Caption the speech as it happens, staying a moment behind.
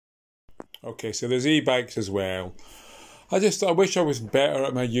Okay, so there's e-bikes as well. I wish I was better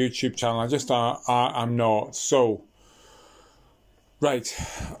at my YouTube channel. I'm not. So, right,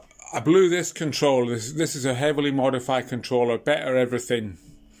 I blew this controller. This is a heavily modified controller, better everything.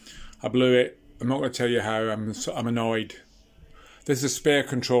 I blew it. I'm not going to tell you how. I'm annoyed. This is a spare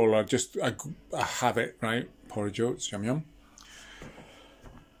controller. I have it, right? Porridge oats, yum yum.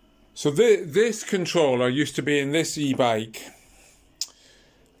 So this controller used to be in this e-bike.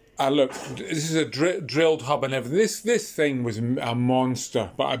 Look, this is a drilled hub and everything. This thing was a monster,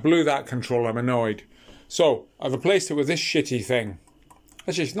 but I blew that controller. I'm annoyed. So I've replaced it with this shitty thing.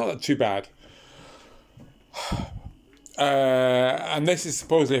 Actually, it's not that too bad. And this is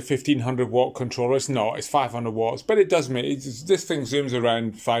supposedly a 1500 watt controller. It's not. It's 500 watts, but it does make this thing zooms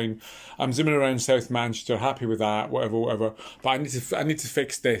around fine. I'm zooming around South Manchester, happy with that. Whatever. But I need to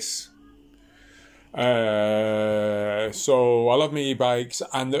fix this. So I love my e-bikes,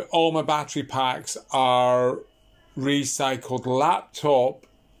 and all my battery packs are recycled laptop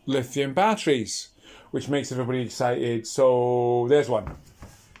lithium batteries, which makes everybody excited. So there's one.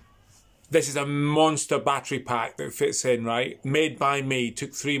 This is a monster battery pack that fits in, right? Made by me,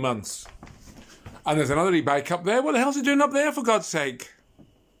 took 3 months. And there's another e-bike up there. What the hell's it doing up there, for God's sake?